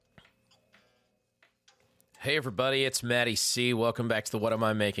Hey everybody, it's Matty C. Welcome back to the What Am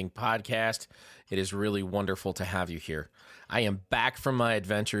I Making podcast. It is really wonderful to have you here. I am back from my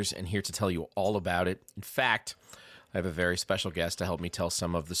adventures and here to tell you all about it. In fact, I have a very special guest to help me tell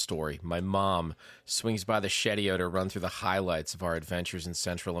some of the story. My mom swings by the Shedio to run through the highlights of our adventures in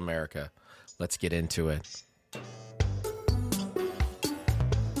Central America. Let's get into it.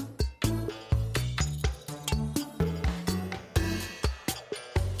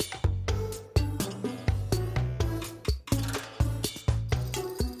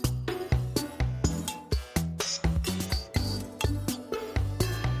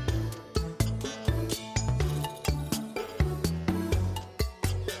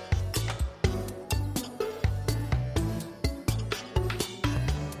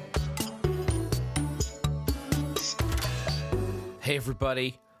 Hey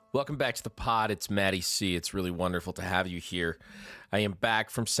everybody, welcome back to the pod. It's Matty C. It's really wonderful to have you here. I am back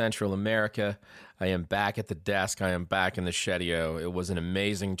from Central America. I am back at the desk. I am back in the Shedio. It was an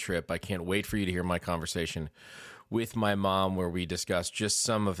amazing trip. I can't wait for you to hear my conversation with my mom where we discussed just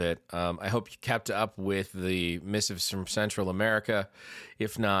some of it. I hope you kept up with the missives from Central America.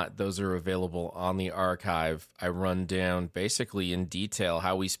 If not, those are available on the archive. I run down basically in detail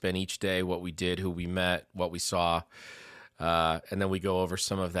how we spent each day, what we did, who we met, what we saw. And then we go over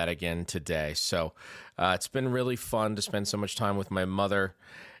some of that again today. So it's been really fun to spend so much time with my mother,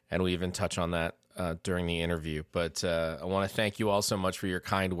 and we even touch on that during the interview. But I want to thank you all so much for your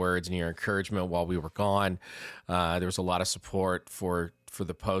kind words and your encouragement while we were gone. There was a lot of support for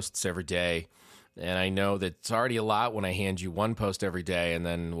the posts every day. And I know that it's already a lot when I hand you one post every day, and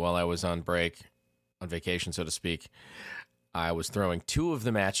then while I was on break, on vacation, so to speak, I was throwing two of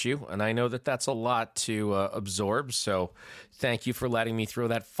them at you, and I know that that's a lot to absorb, so thank you for letting me throw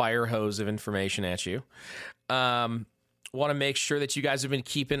that fire hose of information at you. Want to make sure that you guys have been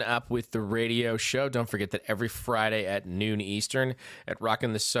keeping up with the radio show. Don't forget that every Friday at noon Eastern at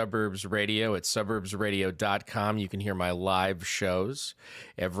Rockin' the Suburbs Radio at suburbsradio.com, you can hear my live shows.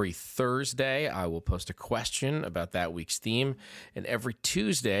 Every Thursday, I will post a question about that week's theme, and every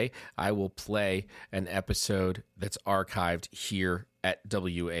Tuesday, I will play an episode that's archived here at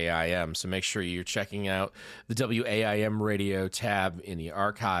WAIM. So make sure you're checking out the WAIM radio tab in the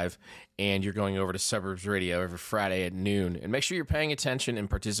archive, and you're going over to Suburbs Radio every Friday at noon. And make sure you're paying attention and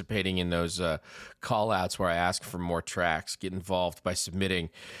participating in those call-outs where I ask for more tracks. Get involved by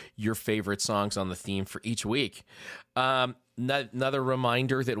submitting your favorite songs on the theme for each week. Another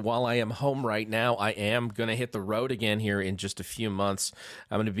reminder that while I am home right now, I am going to hit the road again here in just a few months.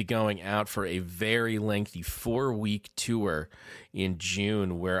 I'm going to be going out for a very lengthy 4-week tour in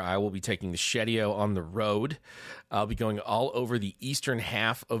June where I will be taking the Shedio on the road. I'll be going all over the eastern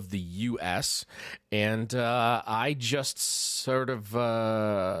half of the U.S., and I just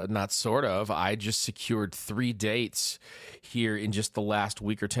I just secured 3 dates here in just the last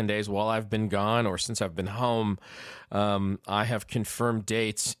week or 10 days while I've been gone or since I've been home. I have confirmed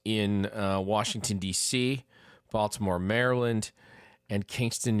dates in Washington, D.C., Baltimore, Maryland, and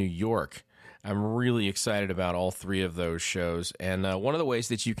Kingston, New York. I'm really excited about all 3 of those shows. And one of the ways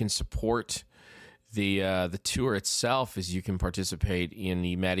that you can support the tour itself is you can participate in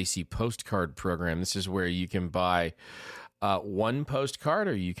the Matty C postcard program. This is where you can buy one postcard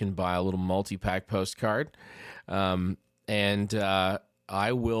or you can buy a little multi-pack postcard.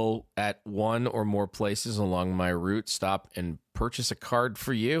 I will, at one or more places along my route, stop and purchase a card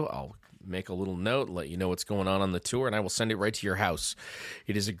for you. I'll make a little note, let you know what's going on the tour, and I will send it right to your house.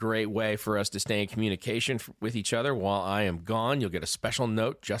 It is a great way for us to stay in communication with each other while I am gone. You'll get a special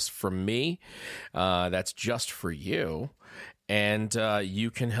note just from me. That's just for you. And you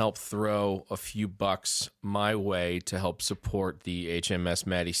can help throw a few bucks my way to help support the HMS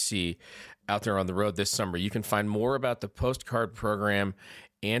Matty C out there on the road this summer. You can find more about the postcard program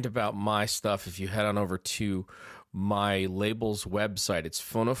and about my stuff if you head on over to my label's website. It's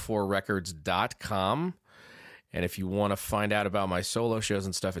phono4records.com. And if you want to find out about my solo shows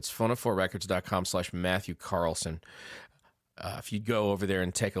and stuff, it's phono4records.com/Matthew Carlson. If you go over there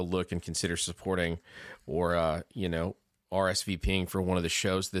and take a look and consider supporting or, RSVPing for one of the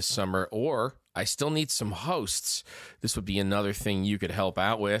shows this summer, or I still need some hosts. This would be another thing you could help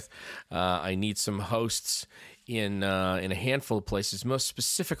out with. I need some hosts in a handful of places, most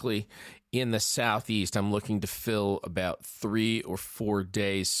specifically in the Southeast. I'm looking to fill about 3 or 4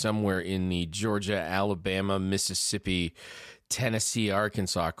 days somewhere in the Georgia, Alabama, Mississippi, Tennessee,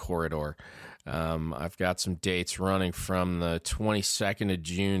 Arkansas corridor. I've got some dates running from the 22nd of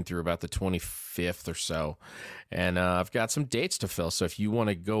June through about the 25th or so. And I've got some dates to fill. So if you want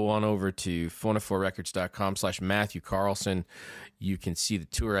to go on over to phone4records.com/Matthew Carlson, you can see the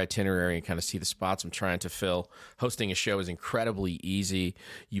tour itinerary and kind of see the spots I'm trying to fill. Hosting a show is incredibly easy.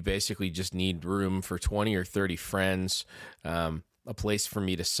 You basically just need room for 20 or 30 friends, a place for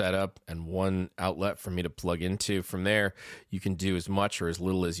me to set up, and one outlet for me to plug into. From there, you can do as much or as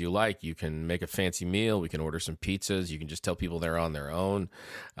little as you like. You can make a fancy meal. We can order some pizzas. You can just tell people they're on their own.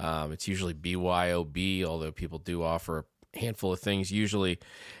 It's usually BYOB, although people do offer a handful of things usually.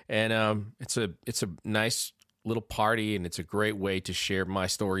 And it's a nice little party, and it's a great way to share my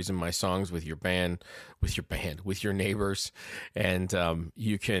stories and my songs with your neighbors. And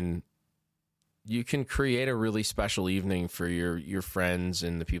you can create a really special evening for your friends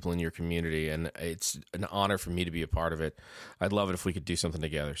and the people in your community, and it's an honor for me to be a part of it. I'd love it if we could do something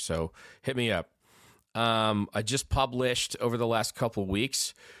together, so hit me up. I just published over the last couple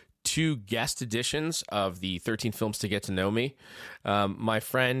weeks 2 guest editions of the 13 Films to Get to Know Me. My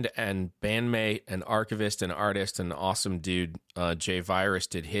friend and bandmate and archivist and artist and awesome dude, Jay Virus,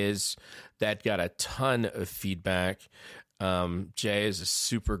 did his. That got a ton of feedback. Jay is a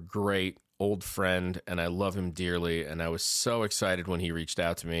super great old friend, and I love him dearly, and I was so excited when he reached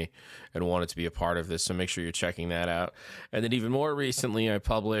out to me and wanted to be a part of this, so make sure you're checking that out. And then even more recently, I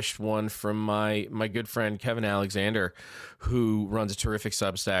published one from my good friend Kevin Alexander, who runs a terrific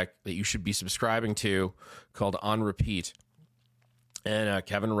Substack that you should be subscribing to, called On Repeat. And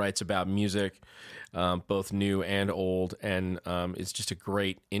Kevin writes about music, both new and old, and is just a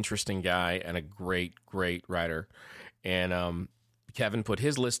great, interesting guy and a great writer. And Kevin put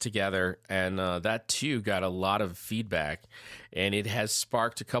his list together, and that too got a lot of feedback, and it has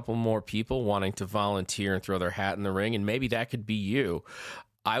sparked a couple more people wanting to volunteer and throw their hat in the ring, and maybe that could be you.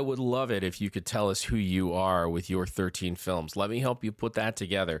 I would love it if you could tell us who you are with your 13 films. Let me help you put that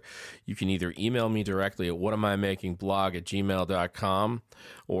together. You can either email me directly at whatamimakingblog@gmail.com,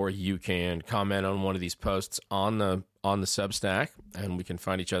 or you can comment on one of these posts on the Substack, and we can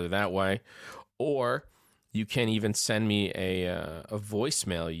find each other that way. Or you can even send me a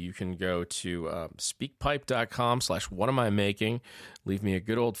voicemail. You can go to speakpipe.com/whatamimaking, leave me a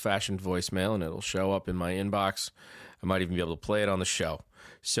good old-fashioned voicemail, and it'll show up in my inbox. I might even be able to play it on the show.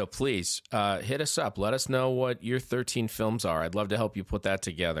 So please hit us up. Let us know what your 13 films are. I'd love to help you put that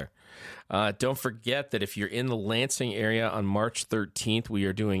together. Don't forget that if you're in the Lansing area on March 13th, we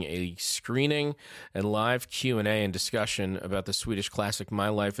are doing a screening and live Q&A and discussion about the Swedish classic My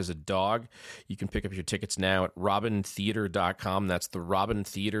Life as a Dog. You can pick up your tickets now at robintheater.com. That's the Robin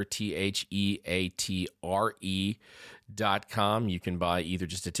Theater, TheAtre.com. You can buy either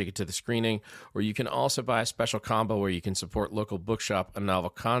just a ticket to the screening, or you can also buy a special combo where you can support local bookshop, A Novel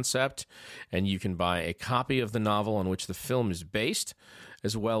Concept, and you can buy a copy of the novel on which the film is based,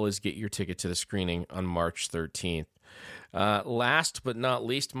 as well as get your ticket to the screening on March 13th. Last but not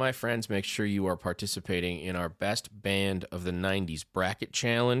least, my friends, make sure you are participating in our Best Band of the 90s Bracket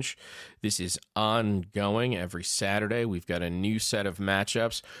Challenge. This is ongoing every Saturday. We've got a new set of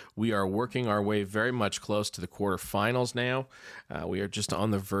matchups. We are working our way very much close to the quarterfinals now. We are just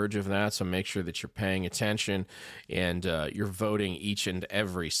on the verge of that, so make sure that you're paying attention and you're voting each and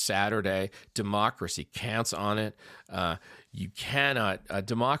every Saturday. Democracy counts on it.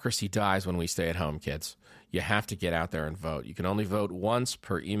 Democracy dies when we stay at home, kids. You have to get out there and vote. You can only vote once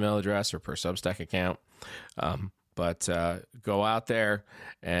per email address or per Substack account. But go out there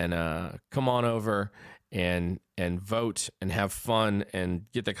and come on over and vote and have fun and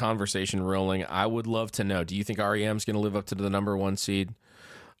get the conversation rolling. I would love to know, do you think REM's going to live up to the number 1 seed?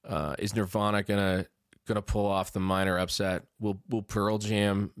 Is Nirvana going to pull off the minor upset? Will Pearl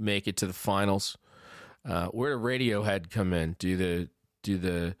Jam make it to the finals? Where do Radiohead come in? Do the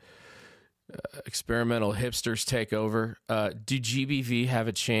experimental hipsters take over? Do GBV have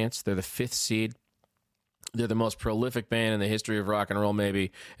a chance? They're the 5th seed. They're the most prolific band in the history of rock and roll,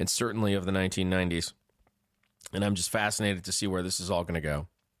 maybe, and certainly of the 1990s. And I'm just fascinated to see where this is all going to go.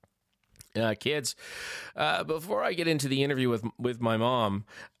 Kids, before I get into the interview with my mom,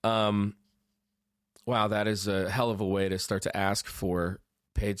 wow, that is a hell of a way to start to ask for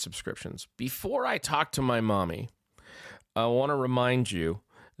paid subscriptions. Before I talk to my mommy, I want to remind you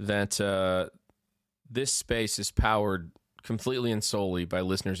that this space is powered completely and solely by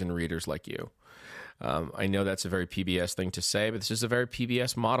listeners and readers like you. I know that's a very PBS thing to say, but this is a very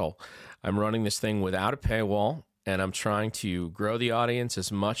PBS model. I'm running this thing without a paywall, and I'm trying to grow the audience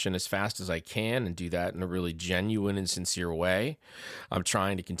as much and as fast as I can and do that in a really genuine and sincere way. I'm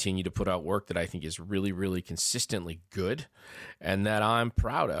trying to continue to put out work that I think is really, really consistently good and that I'm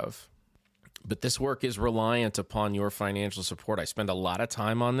proud of. But this work is reliant upon your financial support. I spend a lot of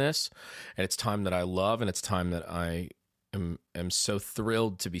time on this, and it's time that I love, and it's time that I am so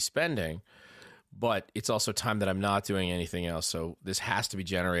thrilled to be spending. But it's also time that I'm not doing anything else. So this has to be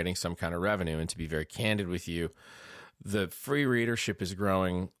generating some kind of revenue. And to be very candid with you, the free readership is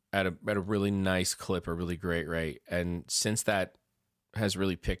growing at a really nice clip, a really great rate. And since that has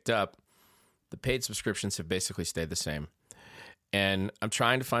really picked up, the paid subscriptions have basically stayed the same. And I'm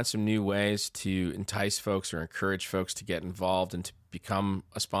trying to find some new ways to entice folks or encourage folks to get involved and to become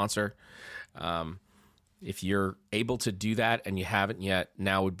a sponsor. If you're able to do that and you haven't yet,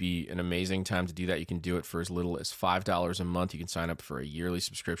 now would be an amazing time to do that. You can do it for as little as $5 a month. You can sign up for a yearly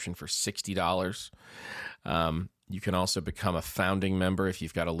subscription for $60. You can also become a founding member if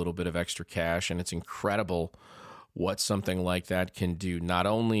you've got a little bit of extra cash. And it's incredible what something like that can do, not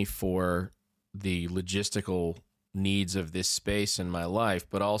only for the logistical needs of this space in my life,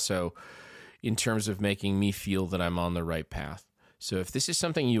 but also in terms of making me feel that I'm on the right path. So if this is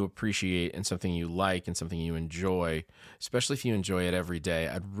something you appreciate and something you like and something you enjoy, especially if you enjoy it every day,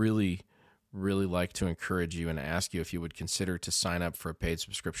 I'd really, really like to encourage you and ask you if you would consider to sign up for a paid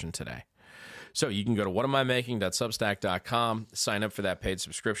subscription today. So you can go to whatamimaking.substack.com, sign up for that paid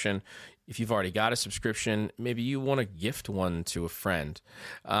subscription. If you've already got a subscription, maybe you want to gift one to a friend.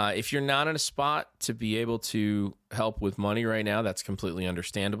 If you're not in a spot to be able to help with money right now, that's completely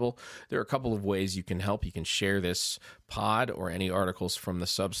understandable. There are a couple of ways you can help. You can share this pod or any articles from the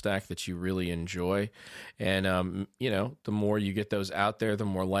Substack that you really enjoy. And, the more you get those out there, the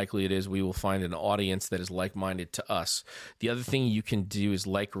more likely it is we will find an audience that is like-minded to us. The other thing you can do is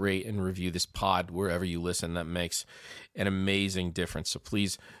like, rate, and review this pod wherever you listen. That makes an amazing difference. So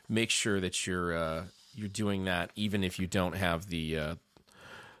please make sure that you're doing that, even if you don't have the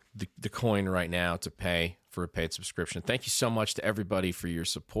coin right now to pay for a paid subscription. Thank you so much to everybody for your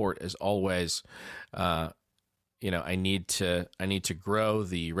support. As always, I need to grow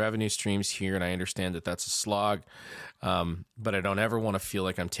the revenue streams here, and I understand that that's a slog, but I don't ever want to feel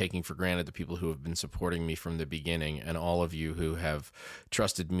like I'm taking for granted the people who have been supporting me from the beginning, and all of you who have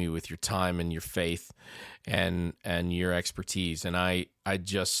trusted me with your time and your faith and your expertise. And I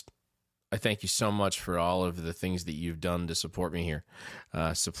thank you so much for all of the things that you've done to support me here.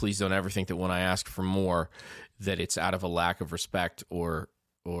 So please don't ever think that when I ask for more, that it's out of a lack of respect or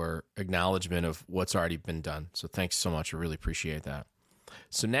acknowledgement of what's already been done. So thanks so much. I really appreciate that.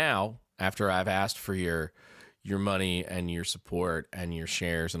 So now, after I've asked for your money and your support and your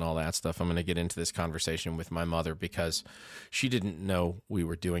shares and all that stuff, I'm going to get into this conversation with my mother because she didn't know we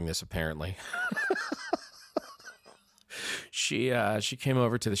were doing this, apparently. She came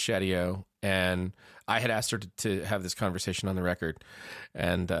over to the Shedio, and I had asked her to have this conversation on the record,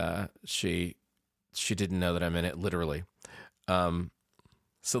 and she didn't know that I'm in it, literally.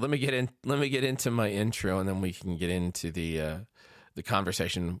 So let me get into my intro, and then we can get into the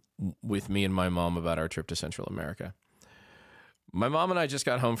conversation with me and my mom about our trip to Central America. My mom and I just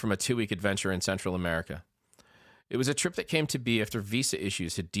got home from a 2-week adventure in Central America. It was a trip that came to be after visa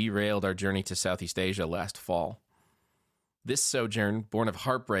issues had derailed our journey to Southeast Asia last fall. This sojourn, born of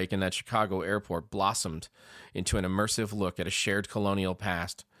heartbreak in that Chicago airport, blossomed into an immersive look at a shared colonial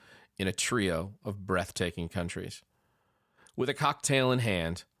past in a trio of breathtaking countries. With a cocktail in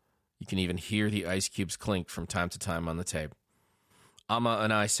hand, you can even hear the ice cubes clink from time to time on the tape. Amma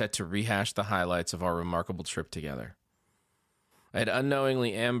and I set to rehash the highlights of our remarkable trip together. I had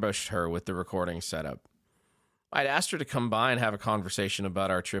unknowingly ambushed her with the recording setup. I'd asked her to come by and have a conversation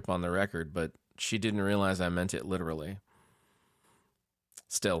about our trip on the record, but she didn't realize I meant it literally.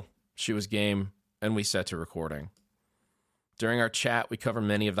 Still, she was game, and we set to recording. During our chat, we cover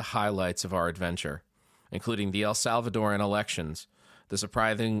many of the highlights of our adventure, including the El Salvadoran elections, the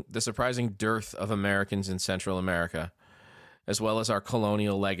surprising dearth of Americans in Central America, as well as our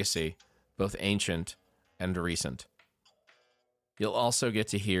colonial legacy, both ancient and recent. You'll also get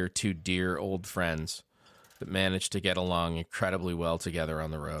to hear two dear old friends that managed to get along incredibly well together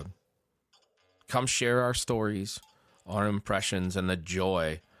on the road. Come share our stories, our impressions, and the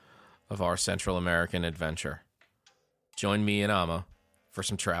joy of our Central American adventure. Join me and Amma for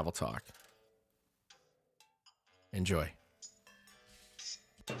some travel talk. Enjoy.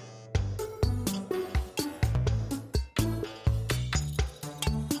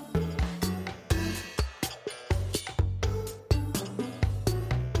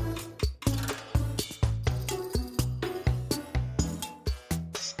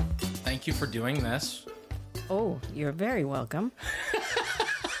 Thank you for doing this. Oh, you're very welcome.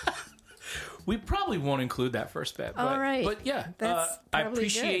 We probably won't include that first bit. All right. But yeah, I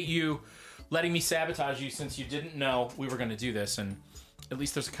appreciate you letting me sabotage you since you didn't know we were going to do this, and at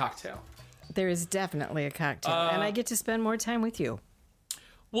least there's a cocktail. There is definitely a cocktail, and I get to spend more time with you.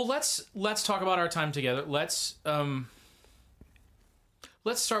 Well, let's talk about our time together. Let's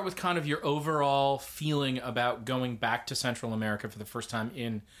start with kind of your overall feeling about going back to Central America for the first time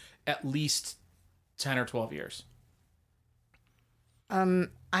in at least 10 or 12 years. I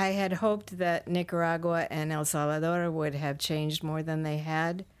had hoped that Nicaragua and El Salvador would have changed more than they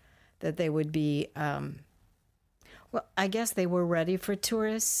had, that they would be, well, I guess they were ready for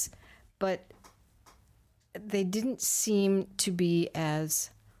tourists, but they didn't seem to be as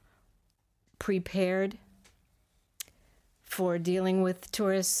prepared for dealing with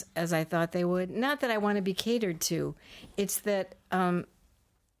tourists as I thought they would. Not that I want to be catered to. It's that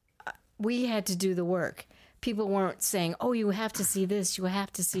we had to do the work. People weren't saying, oh, you have to see this, you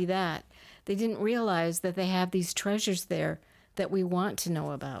have to see that. They didn't realize that they have these treasures there that we want to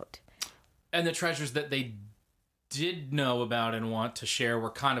know about. And the treasures that they did know about and want to share were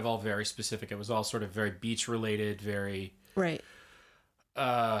kind of all very specific. It was all sort of very beach-related, very... Right.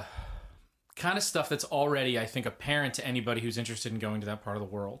 Kind of stuff that's already, I think, apparent to anybody who's interested in going to that part of the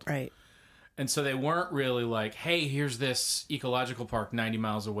world. Right. And so they weren't really like, hey, here's this ecological park 90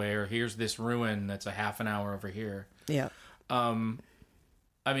 miles away, or here's this ruin that's a half an hour over here. Yeah. I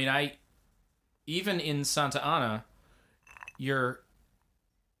mean, even in Santa Ana, it's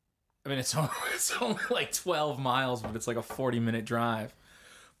only like 12 miles, but it's like a 40-minute drive.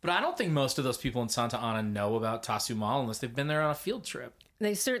 But I don't think most of those people in Santa Ana know about Tasumal unless they've been there on a field trip.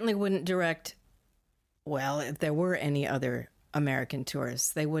 They certainly wouldn't direct, well, if there were any other American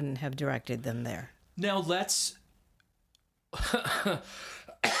tourists, they wouldn't have directed them there. Now let's,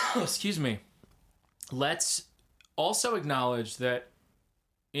 excuse me, let's also acknowledge that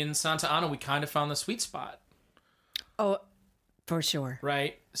in Santa Ana, we kind of found the sweet spot. Oh, for sure.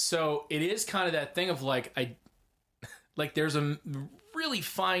 Right? So it is kind of that thing of like there's a really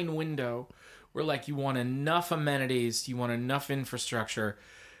fine window where like you want enough amenities, you want enough infrastructure,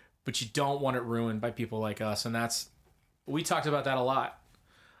 but you don't want it ruined by people like us. And we talked about that a lot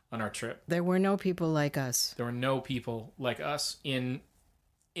on our trip. There were no people like us. There were no people like us in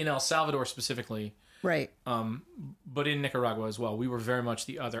El Salvador specifically. Right. But in Nicaragua as well. We were very much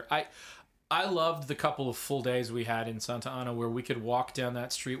the other. I loved the couple of full days we had in Santa Ana where we could walk down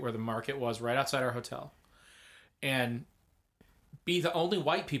that street where the market was right outside our hotel and be the only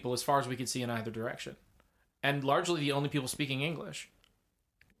white people as far as we could see in either direction. And largely the only people speaking English.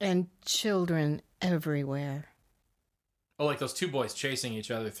 And children everywhere. Oh, like those two boys chasing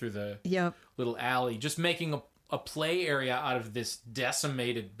each other through the little alley, just making a play area out of this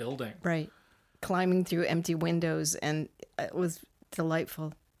decimated building. Right. Climbing through empty windows, and it was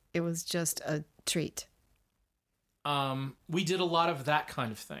delightful. It was just a treat. We did a lot of that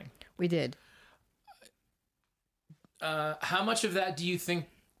kind of thing. We did. How much of that do you think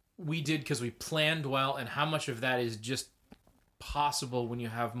we did because we planned well, and how much of that is just possible when you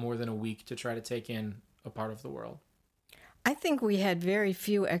have more than a week to try to take in a part of the world? I think we had very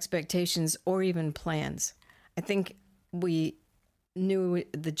few expectations or even plans. I think we knew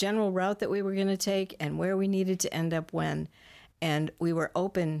the general route that we were going to take and where we needed to end up when, and we were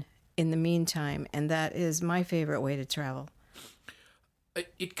open in the meantime, and that is my favorite way to travel.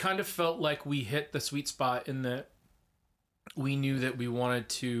 It kind of felt like we hit the sweet spot in that we knew that we wanted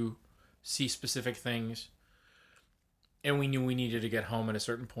to see specific things, and we knew we needed to get home at a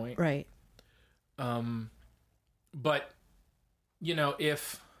certain point. Right. But, you know,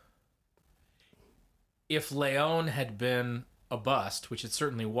 if Leon had been a bust, which it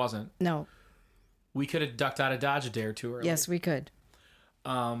certainly wasn't. No. We could have ducked out of Dodge a day or two early. Yes, we could.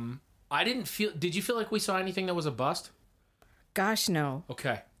 Did you feel like we saw anything that was a bust? Gosh, no.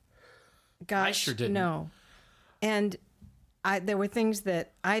 Okay. Gosh, I sure didn't. No. And there were things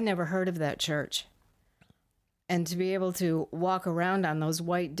that I never heard of that church. And to be able to walk around on those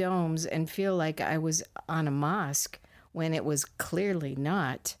white domes and feel like I was on a mosque when it was clearly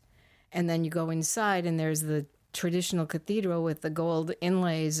not. And then you go inside and there's the traditional cathedral with the gold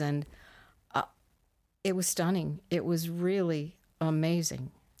inlays, and it was stunning. It was really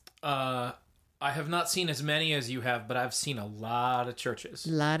amazing. I have not seen as many as you have, but I've seen a lot of churches.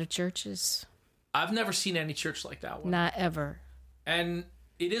 A lot of churches. I've never seen any church like that one. Not ever. And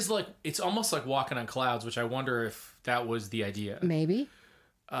it's almost like walking on clouds, which I wonder if that was the idea. Maybe.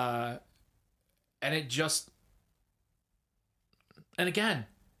 And again,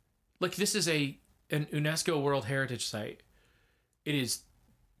 like this is an UNESCO World Heritage Site. It is,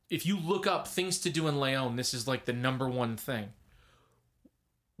 if you look up things to do in Leon, this is like the number one thing.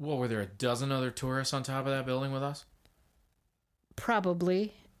 Well, were there a dozen other tourists on top of that building with us?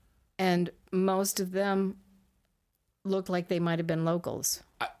 Probably. And most of them looked like they might have been locals.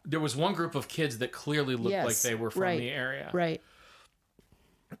 There was one group of kids that clearly looked like they were from the area. Right.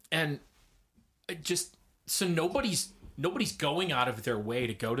 And so nobody's going out of their way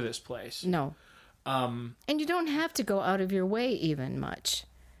to go to this place. No. And you don't have to go out of your way even much.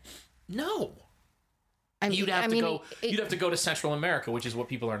 No. I mean, you'd have to go to Central America, which is what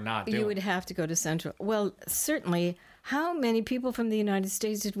people are not doing. You would have to go to Central. Well, certainly. How many people from the United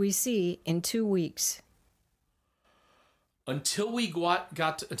States did we see in 2 weeks? Until we got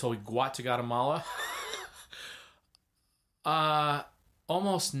to Guatemala,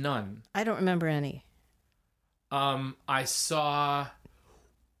 almost none. I don't remember any. I saw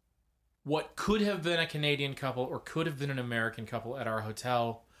what could have been a Canadian couple or could have been an American couple at our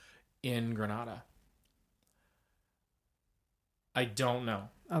hotel in Granada. I don't know.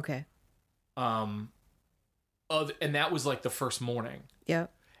 Okay. And that was like the first morning.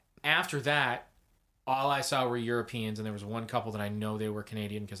 Yep. After that, all I saw were Europeans, and there was one couple that I know they were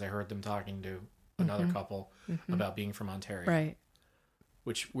Canadian because I heard them talking to another couple about being from Ontario. Right.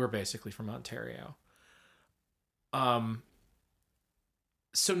 Which we're basically from Ontario.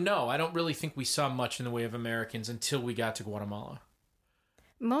 So no, I don't really think we saw much in the way of Americans until we got to Guatemala.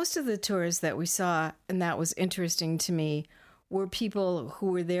 Most of the tourists that we saw, and that was interesting to me, were people who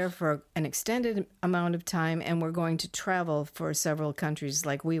were there for an extended amount of time and were going to travel for several countries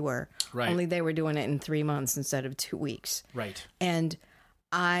like we were. Right. Only they were doing it in 3 months instead of 2 weeks. Right. And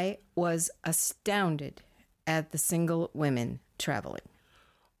I was astounded at the single women traveling.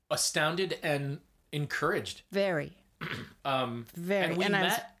 Astounded and encouraged. Very. Very. And I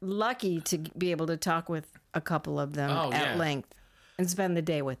was lucky to be able to talk with a couple of them at length and spend the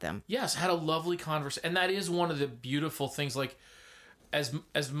day with them. Yes, had a lovely conversation. And that is one of the beautiful things, like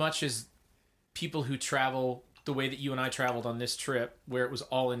as much as people who travel the way that you and I traveled on this trip, where it was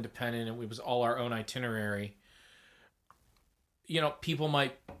all independent and it was all our own itinerary, people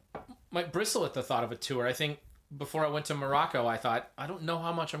might bristle at the thought of a tour. I think before I went to Morocco, I thought, I don't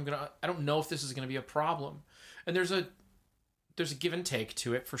know if this is going to be a problem. And there's a give and take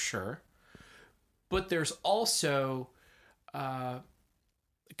to it for sure. But there's also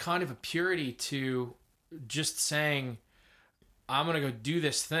kind of a purity to just saying, I'm going to go do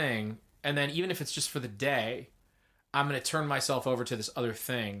this thing. And then even if it's just for the day, I'm going to turn myself over to this other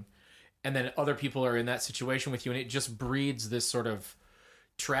thing. And then other people are in that situation with you. And it just breeds this sort of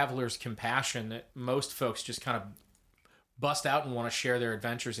traveler's compassion that most folks just kind of bust out and want to share their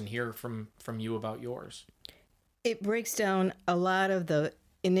adventures and hear from you about yours. It breaks down a lot of the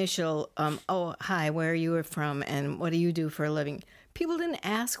initial, hi, where are you from and what do you do for a living? People didn't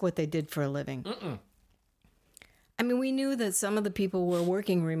ask what they did for a living. Mm-mm. I mean, we knew that some of the people were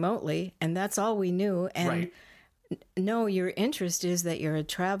working remotely, and that's all we knew. And right. No, your interest is that you're a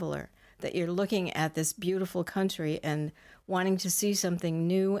traveler, that you're looking at this beautiful country and wanting to see something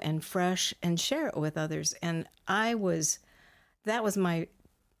new and fresh and share it with others. And that was my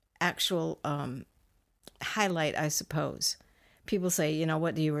actual highlight, I suppose. People say,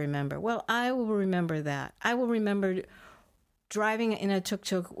 what do you remember? Well, I will remember that. I will remember driving in a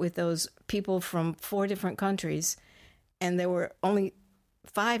tuk-tuk with those people from 4 different countries, and there were only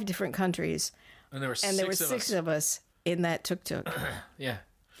 5 different countries. And there were 6 of us in that tuk-tuk. Yeah.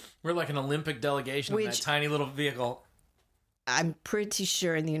 We're like an Olympic delegation in that tiny little vehicle. I'm pretty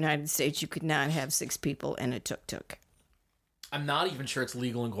sure in the United States you could not have 6 people in a tuk-tuk. I'm not even sure it's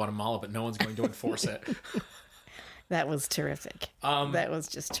legal in Guatemala, but no one's going to enforce it. That was terrific. That was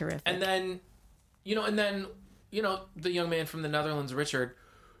just terrific. And then, the young man from the Netherlands, Richard,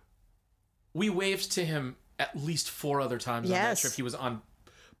 we waved to him at least 4 other times on that trip. He was on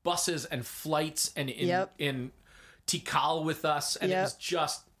buses and flights and in Tikal with us, and it was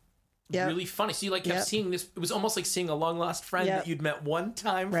just really funny. So you kept seeing this. It was almost like seeing a long lost friend that you'd met one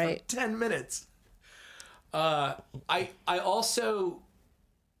time for 10 minutes. I also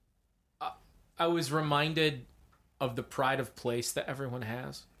I was reminded of the pride of place that everyone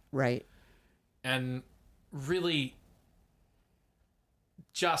has. Right. And really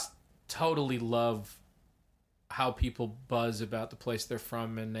just totally love how people buzz about the place they're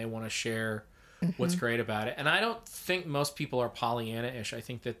from and they want to share what's great about it. And I don't think most people are Pollyanna-ish. I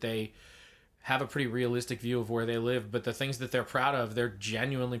think that they have a pretty realistic view of where they live, but the things that they're proud of, they're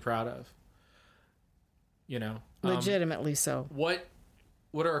genuinely proud of. Legitimately so. What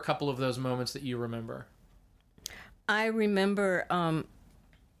are a couple of those moments that you remember? I remember,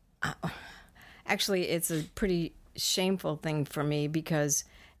 actually, it's a pretty shameful thing for me because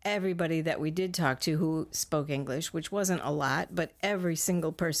everybody that we did talk to who spoke English, which wasn't a lot, but every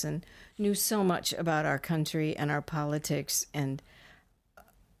single person knew so much about our country and our politics. And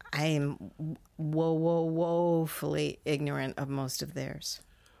I am woefully ignorant of most of theirs.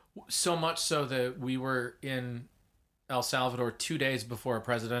 So much so that we were in El Salvador 2 days before a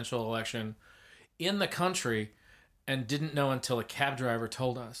presidential election in the country and didn't know until a cab driver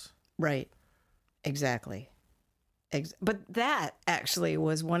told us. Right. Exactly. But that actually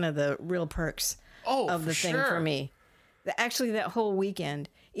was one of the real perks of the thing for me. Actually, that whole weekend,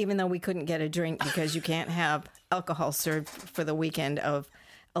 even though we couldn't get a drink because you can't have alcohol served for the weekend of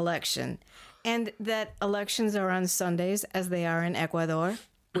election, and that elections are on Sundays as they are in Ecuador,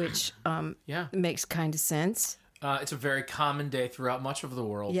 which makes kind of sense. It's a very common day throughout much of the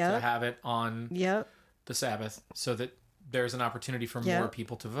world to have it on the Sabbath so that there's an opportunity for more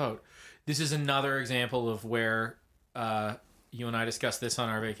people to vote. This is another example of where you and I discussed this on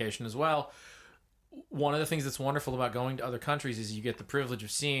our vacation as well. One of the things that's wonderful about going to other countries is you get the privilege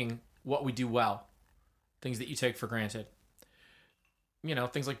of seeing what we do well, things that you take for granted. You know,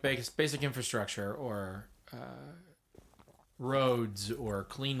 things like basic infrastructure or roads or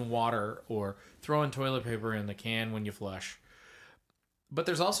clean water or throwing toilet paper in the can when you flush. But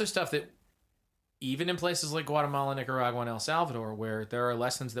there's also stuff that even in places like Guatemala, Nicaragua, and El Salvador, where there are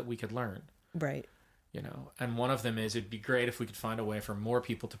lessons that we could learn. Right. You know, and one of them is it'd be great if we could find a way for more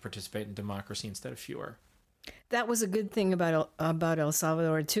people to participate in democracy instead of fewer. That was a good thing about El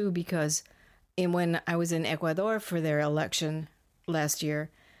Salvador too, because when I was in Ecuador for their election last year,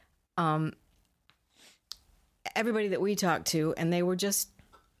 everybody that we talked to, and they were just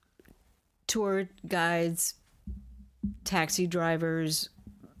tour guides, taxi drivers,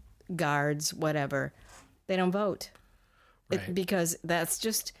 guards, whatever, they don't vote. Right. Because that's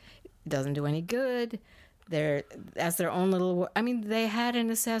just doesn't do any good. That's their own little. I mean, they had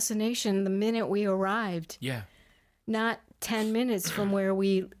an assassination the minute we arrived. Yeah. Not 10 minutes from where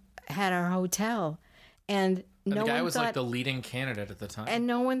we had our hotel, and the guy was like the leading candidate at the time, and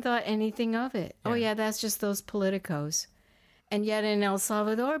no one thought anything of it. Yeah. Oh yeah, that's just those politicos. And yet in El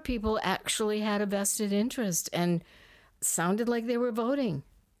Salvador, people actually had a vested interest and sounded like they were voting.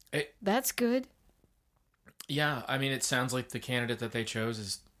 That's good. Yeah, I mean, it sounds like the candidate that they chose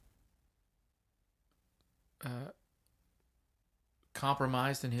is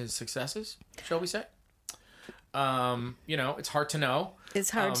compromised in his successes, shall we say? You know, it's hard to know.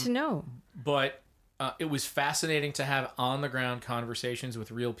 It's hard to know. But it was fascinating to have on-the-ground conversations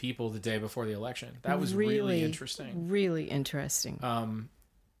with real people the day before the election. That was really interesting. Really interesting.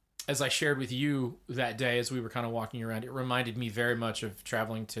 As I shared with you that day as we were kind of walking around, it reminded me very much of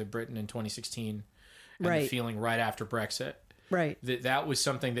traveling to Britain in 2016 and the feeling right after Brexit. Right. That was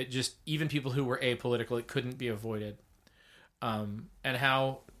something that just, even people who were apolitical, it couldn't be avoided. And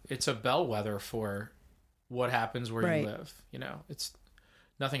how it's a bellwether for what happens where you live. You know, it's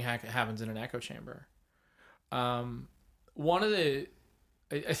nothing happens in an echo chamber. One of the,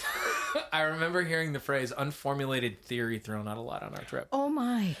 I remember hearing the phrase unformulated theory thrown out a lot on our trip. Oh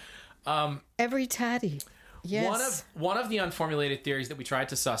my. Every tatty. Yes. One of the unformulated theories that we tried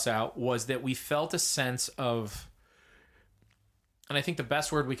to suss out was that we felt a sense of, and I think the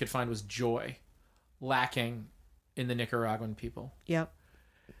best word we could find was joy, lacking in the Nicaraguan people. Yep.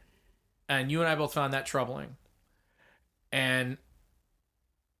 And you and I both found that troubling. And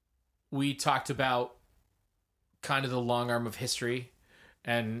we talked about kind of the long arm of history.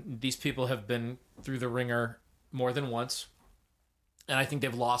 And these people have been through the ringer more than once. And I think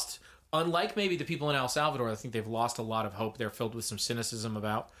they've lost, unlike maybe the people in El Salvador, I think they've lost a lot of hope. They're filled with some cynicism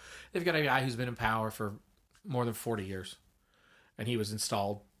about, they've got a guy who's been in power for more than 40 years. And he was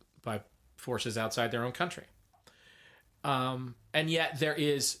installed by forces outside their own country. And yet there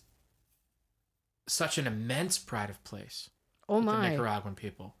is such an immense pride of place with the Nicaraguan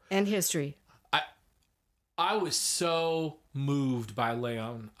people. And history. I was so moved by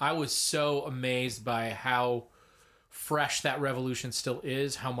Leon. I was so amazed by how fresh that revolution still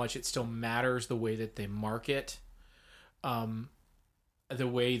is, how much it still matters, the way that they market, the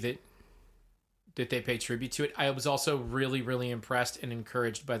way that they pay tribute to it. I was also really, really impressed and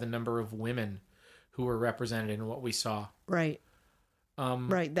encouraged by the number of women who were represented in what we saw. Right.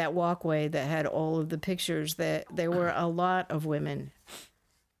 Right. That walkway that had all of the pictures, that there were a lot of women.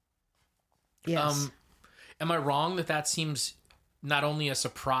 Yes. Am I wrong that seems not only a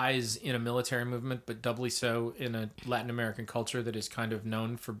surprise in a military movement, but doubly so in a Latin American culture that is kind of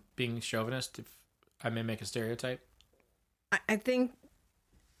known for being chauvinist, if I may make a stereotype? I think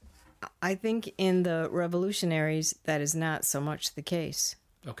in the revolutionaries, that is not so much the case.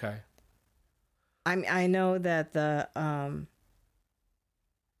 Okay. I know that the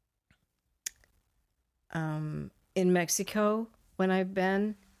in Mexico, when I've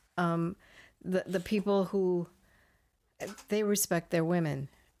been, the people who, they respect their women.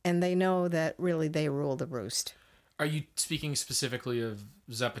 and they know that really they rule the roost. Are you speaking specifically of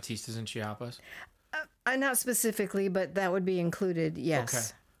Zapatistas in Chiapas? Not specifically, but that would be included, yes.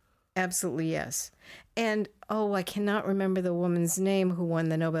 Okay. Absolutely, yes. And, I cannot remember the woman's name who won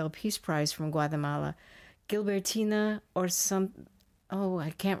the Nobel Peace Prize from Guatemala. Gilbertina or I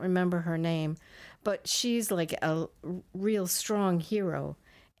can't remember her name. But she's like a real strong hero.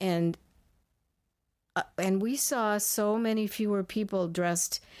 And we saw so many fewer people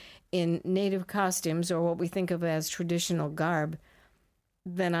dressed in native costumes, or what we think of as traditional garb,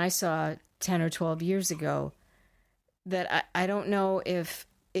 than I saw 10 or 12 years ago, that I don't know if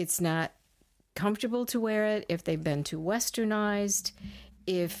it's not comfortable to wear it, if they've been too westernized,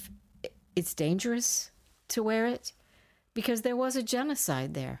 if it's dangerous to wear it, because there was a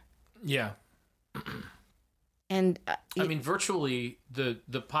genocide there. Yeah. And I mean, virtually the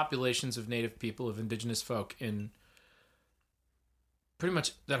populations of native people, of indigenous folk in pretty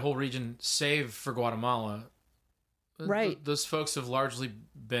much that whole region, save for Guatemala, right, those folks have largely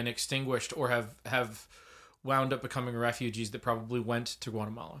been extinguished or have wound up becoming refugees that probably went to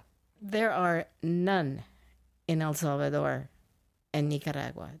Guatemala. There are none in El Salvador and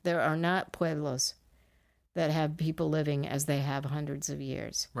Nicaragua. There are not pueblos that have people living as they have hundreds of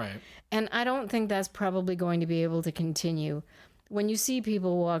years. Right. And I don't think that's probably going to be able to continue. When you see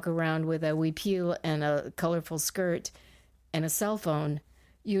people walk around with a huipil and a colorful skirt and a cell phone,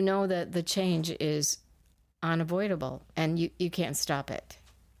 you know that the change is unavoidable and you can't stop it.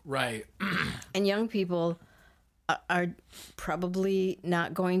 Right. And young people are probably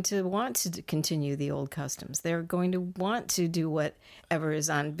not going to want to continue the old customs. They're going to want to do whatever is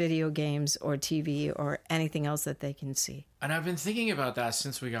on video games or TV or anything else that they can see. And I've been thinking about that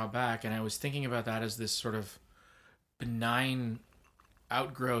since we got back, and I was thinking about that as this sort of benign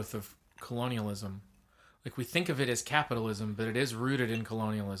outgrowth of colonialism. Like, we think of it as capitalism, but it is rooted in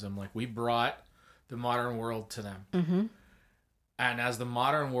colonialism. Like, we brought the modern world to them. Mm-hmm. And as the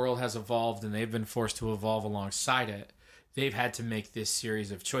modern world has evolved and they've been forced to evolve alongside it, they've had to make this series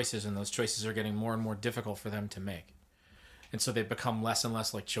of choices, and those choices are getting more and more difficult for them to make. And so they've become less and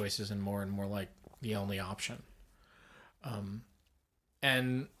less like choices and more like the only option.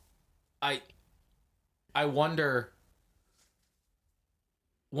 And I wonder,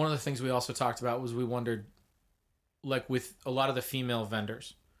 one of the things we also talked about was we wondered, like with a lot of the female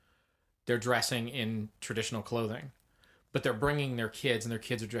vendors, they're dressing in traditional clothing, but they're bringing their kids, and their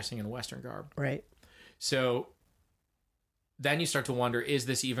kids are dressing in Western garb. Right. So then you start to wonder, is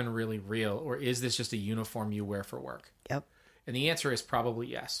this even really real, or is this just a uniform you wear for work? Yep. And the answer is probably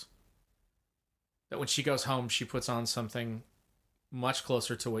yes. That when she goes home, she puts on something much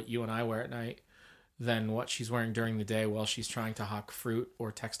closer to what you and I wear at night than what she's wearing during the day while she's trying to hawk fruit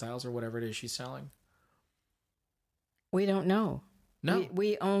or textiles or whatever it is she's selling. We don't know. No.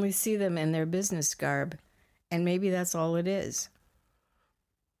 We only see them in their business garb. And maybe that's all it is.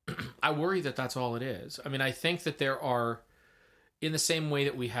 I worry that that's all it is. I mean, I think that there are, in the same way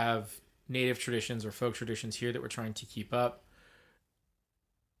that we have native traditions or folk traditions here that we're trying to keep up,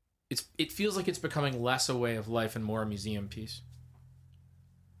 it feels like it's becoming less a way of life and more a museum piece.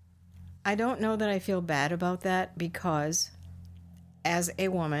 I don't know that I feel bad about that, because as a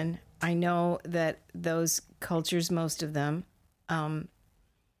woman, I know that those cultures, most of them,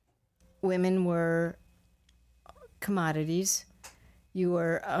 women were commodities. You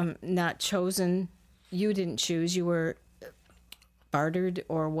were not chosen. You didn't choose. You were bartered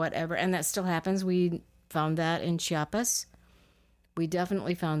or whatever. And that still happens. We found that in Chiapas. We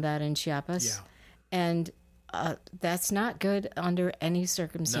definitely found that in Chiapas. Yeah. And that's not good under any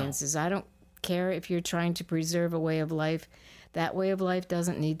circumstances. No. I don't care if you're trying to preserve a way of life. That way of life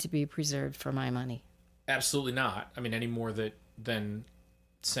doesn't need to be preserved for my money. Absolutely not. I mean, any more than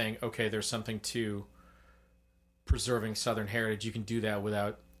saying, okay, there's something to preserving Southern heritage. You can do that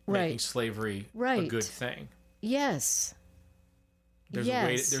without making slavery a good thing. Yes. There's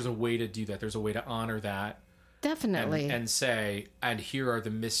a way to do that. There's a way to honor that. Definitely. And say, and here are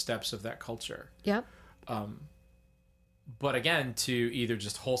the missteps of that culture. Yep. But again, to either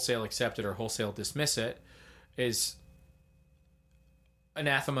just wholesale accept it or wholesale dismiss it is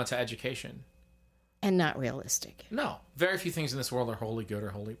anathema to education. And not realistic. No. Very few things in this world are wholly good or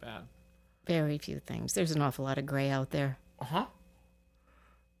wholly bad. Very few things. There's an awful lot of gray out there. Uh-huh.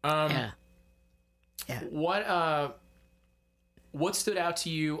 Yeah. What stood out to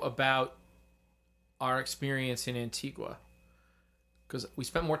you about our experience in Antigua? Because we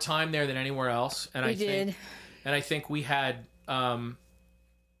spent more time there than anywhere else, and I think we had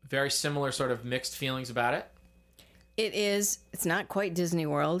very similar sort of mixed feelings about it. It's not quite Disney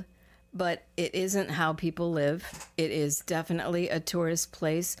World, but it isn't how people live. It is definitely a tourist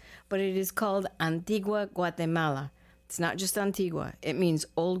place, but it is called Antigua Guatemala. It's not just Antigua. It means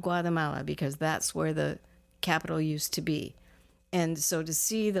Old Guatemala because that's where the capital used to be. And so to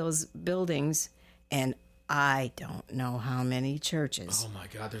see those buildings, and I don't know how many churches. Oh my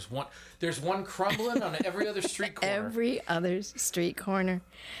God, there's one crumbling on every other street corner. Every other street corner.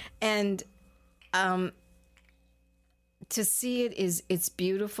 And to see it's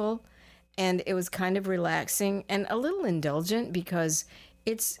beautiful, and it was kind of relaxing and a little indulgent because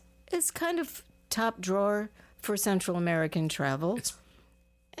it's kind of top drawer for Central American travel.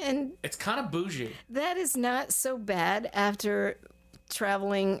 It's kind of bougie. That is not so bad after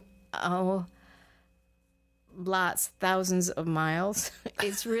traveling thousands of miles.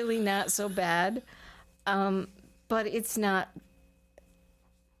 It's really not so bad, but it's not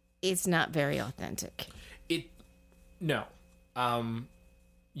very authentic. No.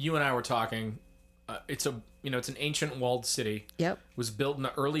 You and I were talking. It's an ancient walled city. Yep. It was built in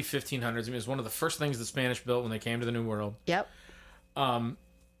the early 1500s. I mean, it was one of the first things the Spanish built when they came to the New World. Yep.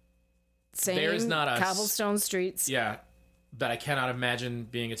 Same there's not a cobblestone streets. Yeah, that I cannot imagine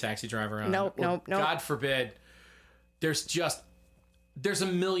being a taxi driver on. Nope. God forbid. There's a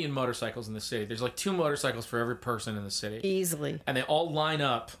million motorcycles in the city. There's like 2 motorcycles for every person in the city. Easily. And they all line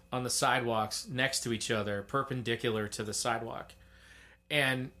up on the sidewalks next to each other, perpendicular to the sidewalk.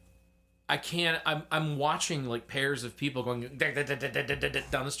 And I'm watching like pairs of people going down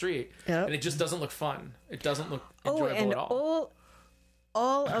the street. Yep. And it just doesn't look fun. It doesn't look enjoyable at all.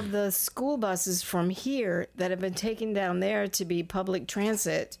 All of the school buses from here that have been taken down there to be public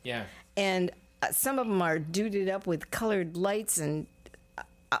transit. Yeah. And some of them are duded up with colored lights and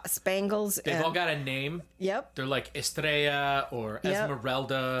spangles. They've all got a name. Yep. They're like Estrella or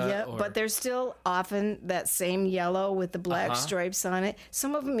Esmeralda. Yep. But they're still often that same yellow with the black stripes on it.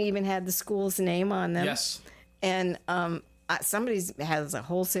 Some of them even had the school's name on them. Yes. And somebody has a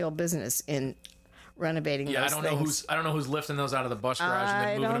wholesale business in renovating those things. I don't know who's lifting those out of the bus garage and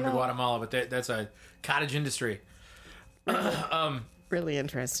then moving them to Guatemala, but that's a cottage industry. Really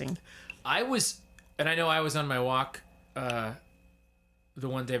interesting. I was on my walk the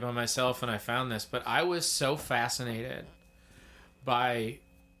one day by myself and I found this, but I was so fascinated by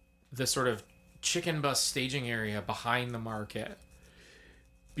the sort of chicken bus staging area behind the market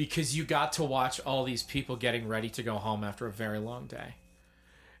because you got to watch all these people getting ready to go home after a very long day.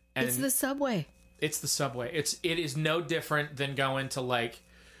 And it's the subway. It's the subway. It is no different than going to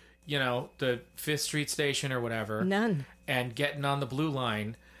the 5th Street station or whatever. None. And getting on the blue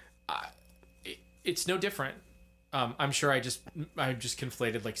line. It's no different. I'm sure I just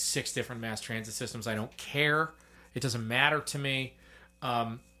conflated like 6 different mass transit systems. I don't care. It doesn't matter to me.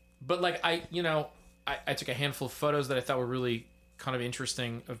 But like I took a handful of photos that I thought were really kind of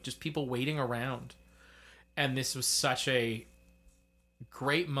interesting of just people waiting around. And this was such a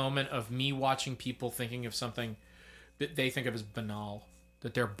great moment of me watching people thinking of something that they think of as banal,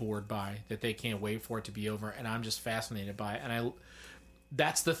 that they're bored by, that they can't wait for it to be over, and I'm just fascinated by it. And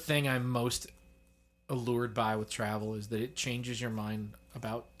that's the thing I'm most allured by with travel, is that it changes your mind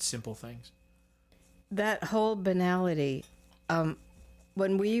about simple things. That whole banality,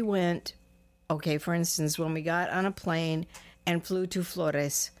 when we went, for instance, when we got on a plane and flew to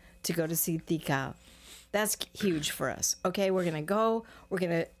Flores to go to see Tikal, that's huge for us. Okay, we're going to go. We're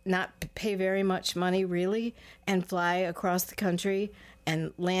going to not pay very much money, really, and fly across the country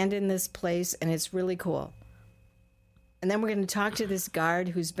and land in this place, and it's really cool. And then we're going to talk to this guide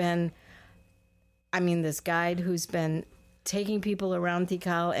who's been taking people around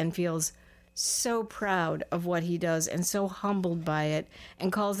Tikal and feels so proud of what he does and so humbled by it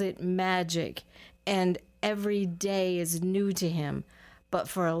and calls it magic. And every day is new to him. But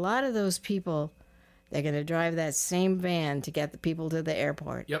for a lot of those people, they're going to drive that same van to get the people to the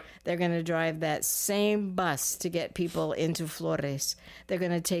airport. Yep. They're going to drive that same bus to get people into Flores. They're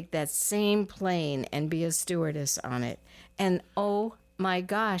going to take that same plane and be a stewardess on it. And oh my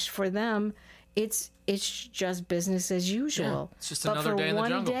gosh, for them, it's just business as usual. Yeah, it's just another day in the jungle. But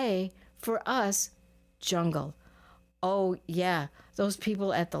for one day, for us, jungle. Oh yeah, those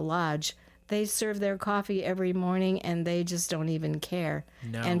people at the lodge, they serve their coffee every morning and they just don't even care.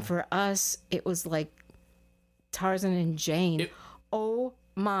 No. And for us, it was like Tarzan and Jane. Oh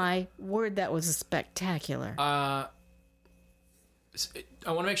my word, that was spectacular. I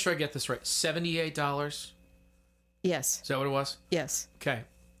want to make sure I get this right. $78? Yes. Is that what it was? Yes. Okay.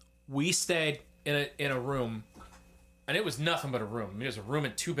 We stayed in a room, and it was nothing but a room. I mean, it was a room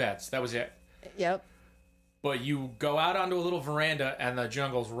and 2 beds. That was it. Yep. But you go out onto a little veranda, and the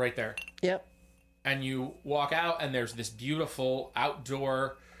jungle's right there. Yep. And you walk out, and there's this beautiful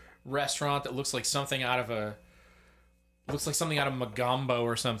outdoor restaurant that looks like something out of Magambo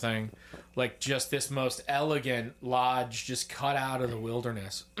or something. Like just this most elegant lodge just cut out of the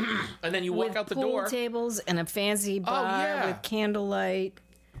wilderness. And then you walk out the door. Pool tables and a fancy bar with candlelight.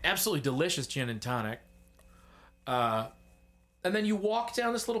 Absolutely delicious gin and tonic. And then you walk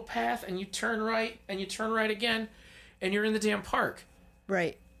down this little path and you turn right and you turn right again and you're in the damn park.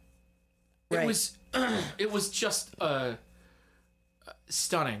 Right. It was just a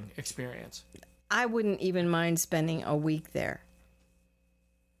stunning experience. I wouldn't even mind spending a week there.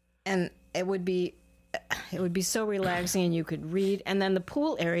 And it would be so relaxing, and you could read. And then the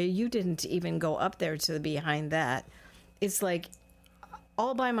pool area, you didn't even go up there to behind that. It's like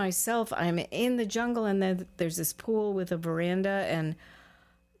all by myself. I'm in the jungle, and then there's this pool with a veranda and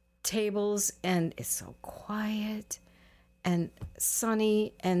tables, and it's so quiet and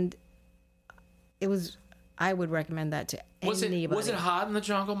sunny, and I would recommend that to anybody. Was it hot in the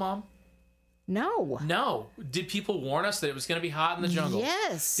jungle, Mom? No. Did people warn us that it was going to be hot in the jungle?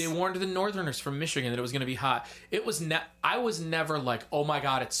 Yes. They warned the Northerners from Michigan that it was going to be hot. I was never like, oh my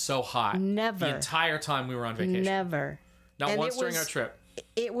God, it's so hot. Never. The entire time we were on vacation. Never. Not once during our trip.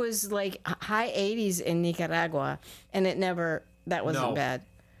 It was like high 80s in Nicaragua, and that wasn't bad.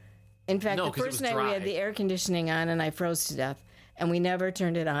 In fact, the first night we had the air conditioning on, and I froze to death, and we never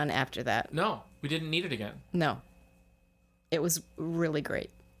turned it on after that. No, we didn't need it again. No. It was really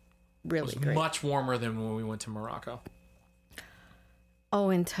great. Really great. Much warmer than when we went to Morocco.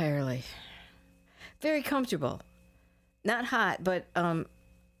 Oh, entirely. Very comfortable. Not hot, but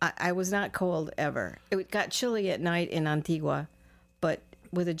I was not cold ever. It got chilly at night in Antigua, but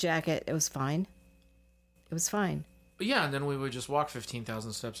with a jacket, it was fine. It was fine. Yeah, and then we would just walk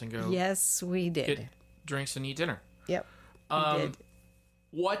 15,000 steps and go. Yes, we did. Get drinks and eat dinner. Yep. We did.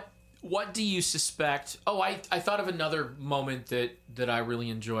 What do you suspect? Oh, I thought of another moment that I really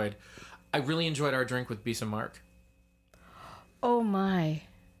enjoyed. I really enjoyed our drink with Bisa Mark. Oh, my.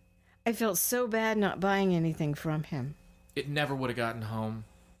 I felt so bad not buying anything from him. It never would have gotten home.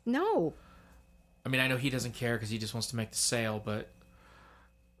 No. I mean, I know he doesn't care because he just wants to make the sale, but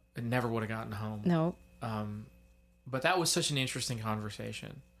it never would have gotten home. No. But that was such an interesting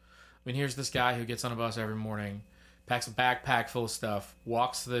conversation. I mean, here's this guy who gets on a bus every morning, packs a backpack full of stuff,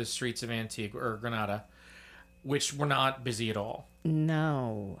 walks the streets of Antigua or Grenada, which were not busy at all.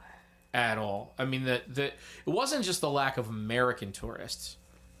 No. At all. I mean, it wasn't just the lack of American tourists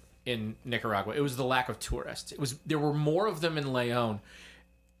in Nicaragua. It was the lack of tourists. There were more of them in Leon.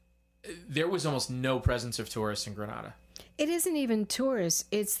 There was almost no presence of tourists in Grenada. It isn't even tourists.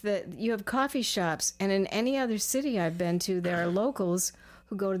 It's that you have coffee shops, and in any other city I've been to, there are locals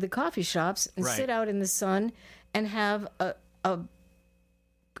who go to the coffee shops and sit out in the sun and have a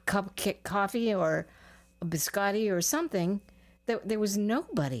cup of coffee or a biscotti or something. There was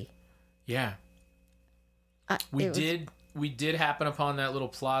nobody. Yeah. We did happen upon that little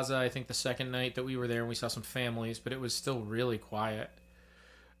plaza, I think the second night that we were there, and we saw some families, but it was still really quiet.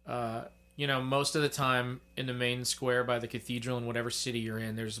 Most of the time in the main square by the cathedral in whatever city you're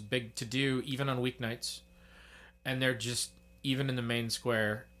in, there's a big to-do, even on weeknights. And they're just, even in the main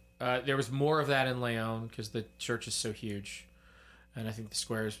square, there was more of that in Leon because the church is so huge. And I think the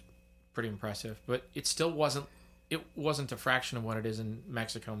square is pretty impressive. But it still wasn't a fraction of what it is in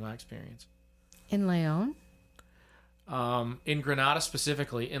Mexico, in my experience. In Leon? In Grenada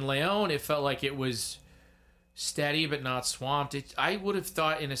specifically. In Leon, it felt like it was steady but not swamped. I would have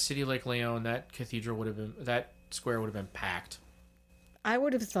thought in a city like Leon, that square would have been packed. I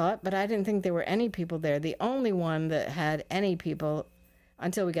would have thought, but I didn't think there were any people there. The only one that had any people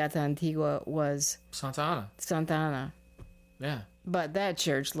until we got to Antigua was Santa Ana. Yeah. But that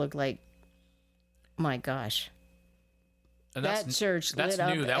church looked like, my gosh. And that church lit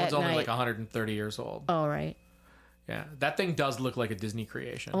up new. That at was only night. like 130 years old. Oh, right. Yeah, that thing does look like a Disney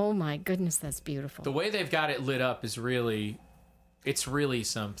creation. Oh my goodness, that's beautiful. The way they've got it lit up is really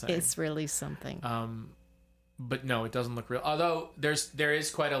something. It's really something. But no, it doesn't look real. Although there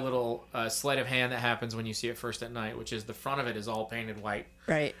is quite a little sleight of hand that happens when you see it first at night, which is the front of it is all painted white.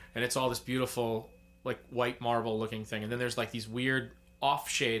 Right. And it's all this beautiful, like, white marble looking thing. And then there's like these weird off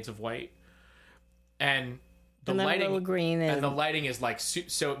shades of white. And the lighting, a little green, and the lighting is like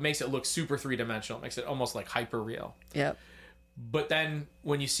so it makes it look super three-dimensional. It makes it almost like hyper real. Yep. But then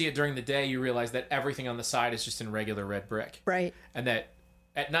when you see it during the day, you realize that everything on the side is just in regular red brick. Right. And that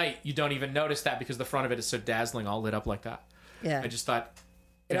at night you don't even notice that because the front of it is so dazzling, all lit up like that. Yeah. I just thought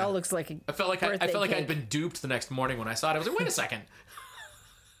it all looks like I felt like I'd been duped the next morning when I saw it. I was like, wait a second.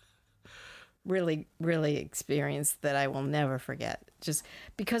 really, really experience that I will never forget. Just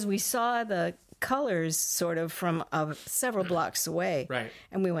because we saw the colors sort of from several blocks away. Right.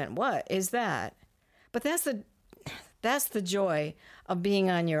 And we went, what is that? But that's the joy of being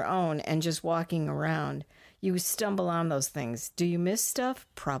on your own and just walking around. You stumble on those things. Do you miss stuff?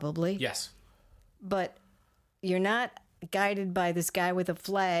 Probably. Yes. But you're not guided by this guy with a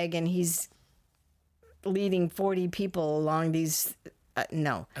flag and he's leading 40 people along these.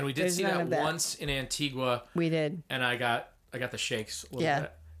 No. And we did see that once in Antigua. We did. And I got the shakes a little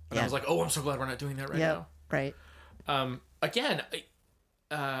bit. And I was like, oh, I'm so glad we're not doing that right now. Right. Again,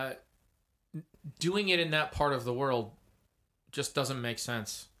 doing it in that part of the world just doesn't make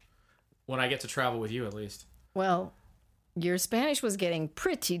sense when I get to travel with you, at least. Well, your Spanish was getting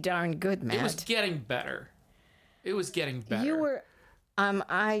pretty darn good, Matt. It was getting better. You were,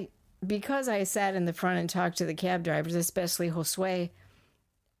 because I sat in the front and talked to the cab drivers, especially Josue,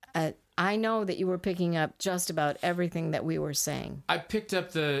 I know that you were picking up just about everything that we were saying. I picked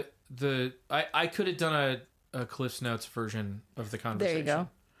up I could have done a Cliff's Notes version of the conversation. There you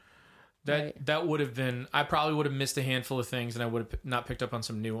go. That would have been, I probably would have missed a handful of things and I would have not picked up on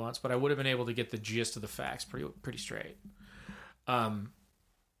some nuance, but I would have been able to get the gist of the facts pretty straight.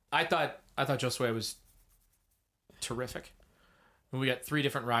 I thought Josue was terrific. We got 3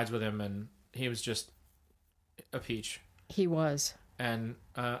 different rides with him and he was just a peach. He was. And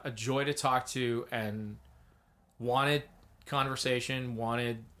a joy to talk to, and wanted conversation,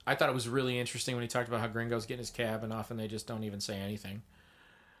 I thought it was really interesting when he talked about how gringos get in his cab and often they just don't even say anything.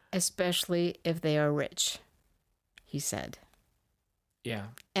 Especially if they are rich, he said. Yeah.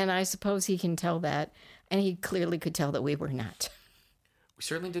 And I suppose he can tell that, and he clearly could tell that we were not. We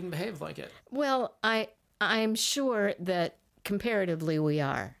certainly didn't behave like it. Well, I'm sure that comparatively we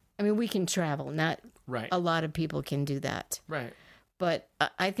are. I mean, we can travel. Not right. A lot of people can do that. Right. But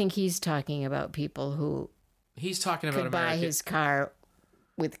I think he's talking about people who could buy his car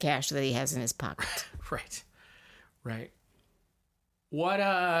with cash that he has in his pocket. Right. What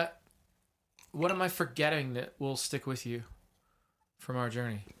am I forgetting that will stick with you from our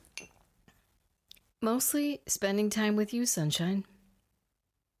journey? Mostly spending time with you, Sunshine.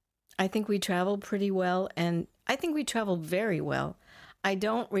 I think we traveled pretty well, and I think we traveled very well. I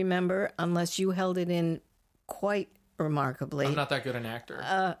don't remember, unless you held it in quite remarkably. I'm not that good an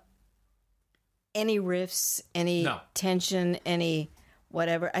actor. Any riffs, any tension, any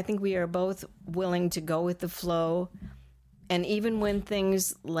whatever. I think we are both willing to go with the flow. And even when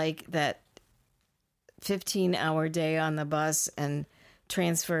things like that 15-hour day on the bus and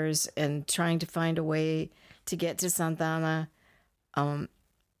transfers and trying to find a way to get to Santa Ana,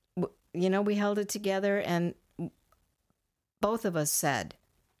 we held it together, and both of us said,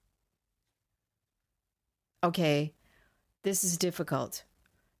 okay, this is difficult.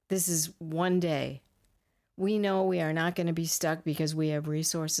 This is one day. We know we are not going to be stuck because we have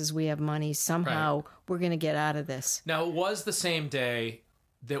resources, we have money. Somehow we're going to get out of this. Now, it was the same day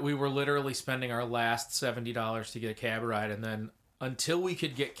that we were literally spending our last $70 to get a cab ride, and then until we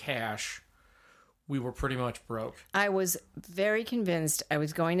could get cash, we were pretty much broke. I was very convinced I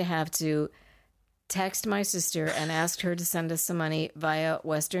was going to have to text my sister and ask her to send us some money via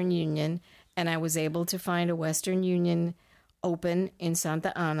Western Union, and I was able to find a Western Union open in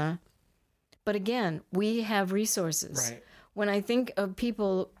Santa Ana. But again, we have resources. Right. When I think of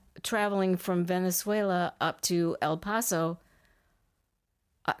people traveling from Venezuela up to El Paso,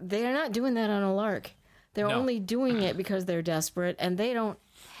 they're not doing that on a lark. They're only doing it because they're desperate, and they don't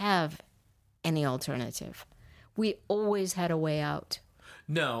have any alternative. We always had a way out.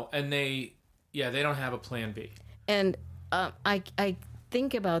 No, and they don't have a plan B. And I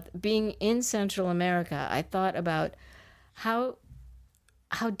think about being in Central America. I thought about how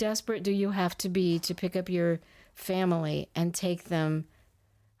desperate do you have to be to pick up your family and take them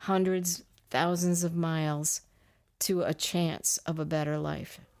hundreds, thousands of miles to a chance of a better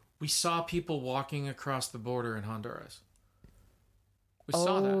life. We saw people walking across the border in Honduras. We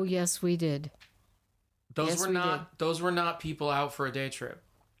saw that. Oh, yes, we did. Those were not people out for a day trip.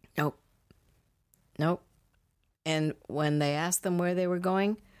 Nope. And when they asked them where they were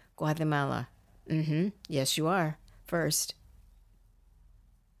going, Guatemala. Yes, you are. First.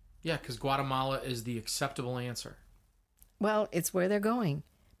 Yeah, because Guatemala is the acceptable answer. Well, it's where they're going,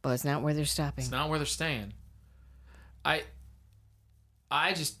 but it's not where they're stopping. It's not where they're staying. I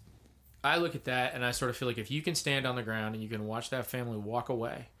look at that and I sort of feel like if you can stand on the ground and you can watch that family walk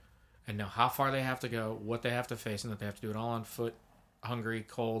away and know how far they have to go, what they have to face, and that they have to do it all on foot, hungry,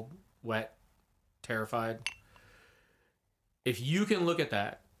 cold, wet, terrified. If you can look at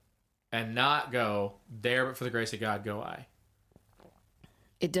that and not go, there but for the grace of God go I.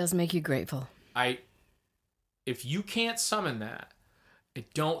 It does make you grateful. If you can't summon that, I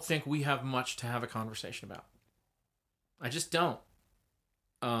don't think we have much to have a conversation about. I just don't.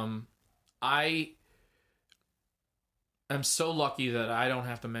 I am so lucky that I don't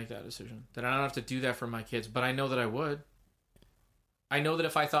have to make that decision, that I don't have to do that for my kids, but I know that I would. I know that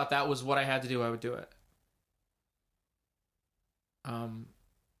if I thought that was what I had to do, I would do it.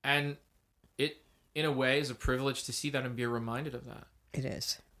 And it, in a way, is a privilege to see that and be reminded of that. It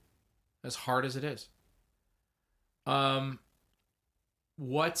is. As hard as it is.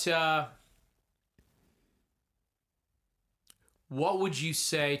 What would you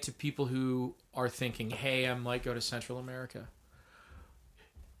say to people who are thinking, hey, I might go to Central America?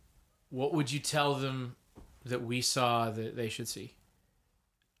 What would you tell them that we saw that they should see?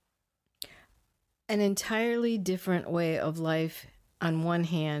 An entirely different way of life on one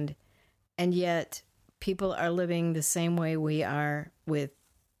hand, and yet people are living the same way we are, with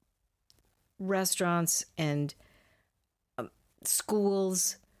restaurants and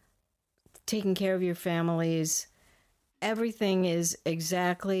schools, taking care of your families. Everything is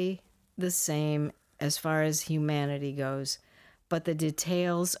exactly the same as far as humanity goes, but the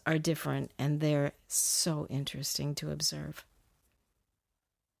details are different, and they're so interesting to observe.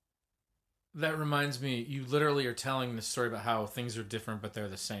 That reminds me, you literally are telling this story about how things are different, but they're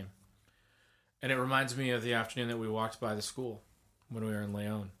the same. And it reminds me of the afternoon that we walked by the school when we were in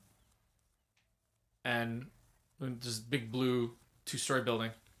Leon. And there's this big blue 2-story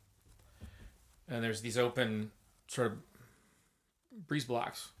building. And there's these open sort of breeze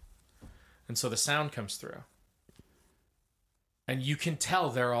blocks. And so the sound comes through. And you can tell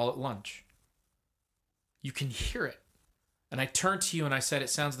they're all at lunch. You can hear it. And I turned to you and I said, it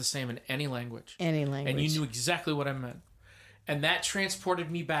sounds the same in any language. Any language. And you knew exactly what I meant. And that transported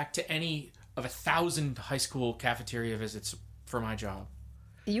me back to any of 1,000 high school cafeteria visits for my job.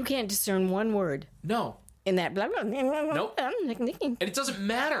 You can't discern one word. No. In that blah, blah, blah, blah, nope. And it doesn't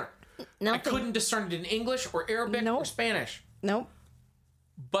matter. Nothing. I couldn't discern it in English or Arabic or Spanish. Nope.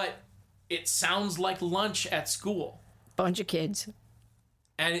 But it sounds like lunch at school. Bunch of kids.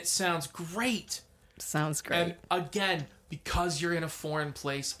 And it sounds great. Sounds great. And again, because you're in a foreign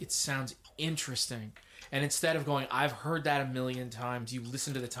place, it sounds interesting. And instead of going, I've heard that a million times, you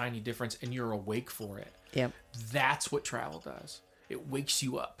listen to the tiny difference and you're awake for it. Yep. That's what travel does. It wakes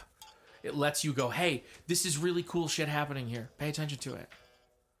you up. It lets you go, hey, this is really cool shit happening here. Pay attention to it.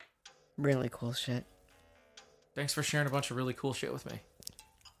 Really cool shit. Thanks for sharing a bunch of really cool shit with me.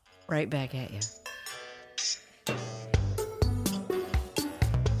 Right back at you.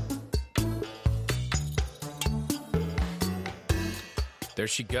 There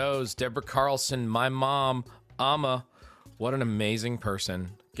she goes, Deborah Carlson, my mom, Amma. What an amazing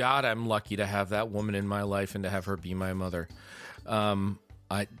person. God, I'm lucky to have that woman in my life and to have her be my mother.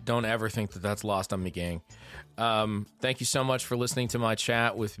 I don't ever think that that's lost on me, gang. Thank you so much for listening to my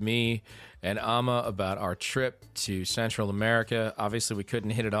chat with me and Amma about our trip to Central America. Obviously, we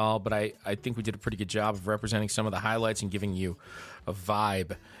couldn't hit it all, but I think we did a pretty good job of representing some of the highlights and giving you a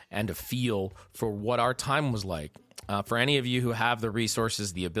vibe and a feel for what our time was like. For any of you who have the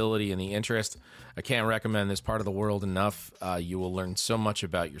resources, the ability, and the interest, I can't recommend this part of the world enough. You will learn so much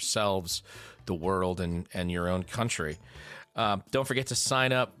about yourselves, the world, and your own country. Don't forget to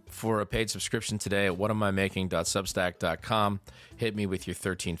sign up for a paid subscription today at whatamimaking.substack.com. Hit me with your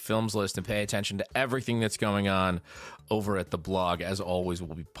 13 films list and pay attention to everything that's going on over at the blog. As always,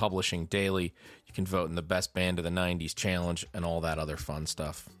 we'll be publishing daily. You can vote in the best band of the 90s challenge and all that other fun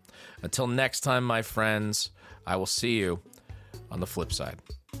stuff. Until next time, my friends, I will see you on the flip side.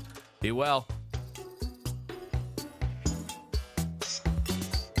 Be well.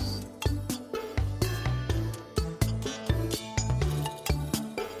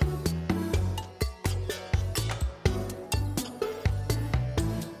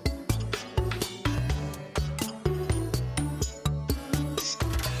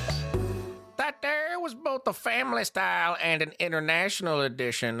 Both the family style and an international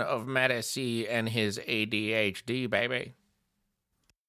edition of Matty C and his ADHD, baby.